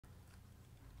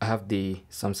I have the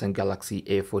Samsung Galaxy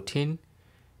A14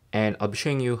 and I'll be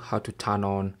showing you how to turn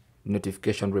on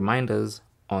notification reminders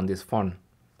on this phone.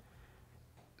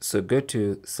 So go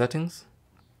to settings.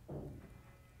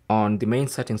 On the main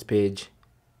settings page,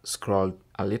 scroll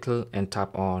a little and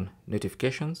tap on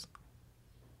notifications.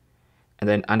 And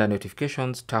then under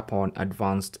notifications, tap on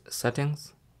advanced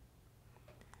settings.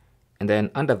 And then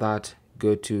under that,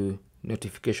 go to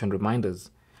notification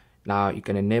reminders. Now you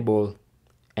can enable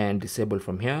and disable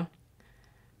from here.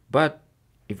 But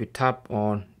if you tap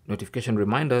on notification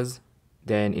reminders,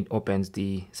 then it opens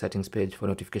the settings page for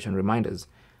notification reminders.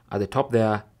 At the top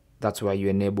there, that's where you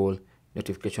enable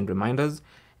notification reminders.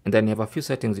 And then you have a few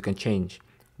settings you can change.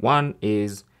 One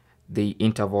is the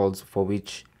intervals for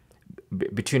which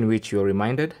between which you're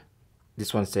reminded.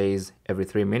 This one says every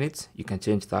 3 minutes. You can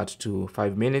change that to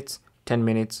 5 minutes, 10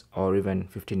 minutes, or even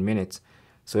 15 minutes.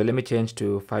 So let me change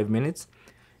to 5 minutes.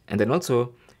 And then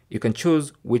also you can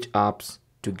choose which apps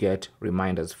to get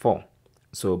reminders for.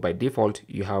 So by default,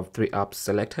 you have 3 apps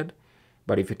selected.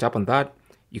 But if you tap on that,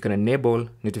 you can enable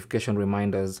notification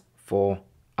reminders for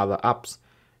other apps.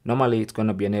 Normally, it's going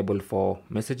to be enabled for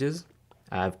messages.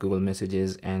 I have Google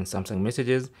Messages and Samsung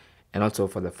Messages, and also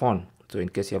for the phone. So in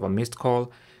case you have a missed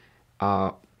call,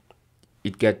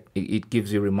 it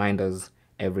gives you reminders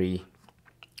every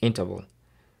interval.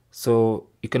 So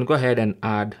you can go ahead and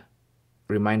add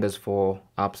reminders for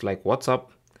apps like WhatsApp.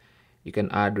 You can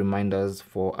add reminders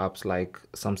for apps like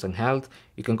Samsung Health.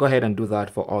 You can go ahead and do that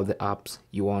for all the apps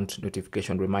you want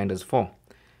notification reminders for.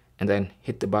 And then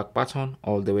hit the back button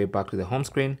all the way back to the home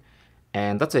screen.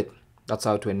 And that's it. That's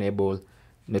how to enable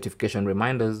notification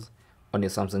reminders on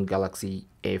your Samsung Galaxy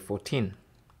A14.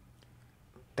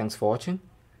 Thanks for watching.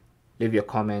 Leave your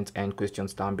comments and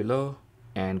questions down below,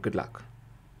 and good luck.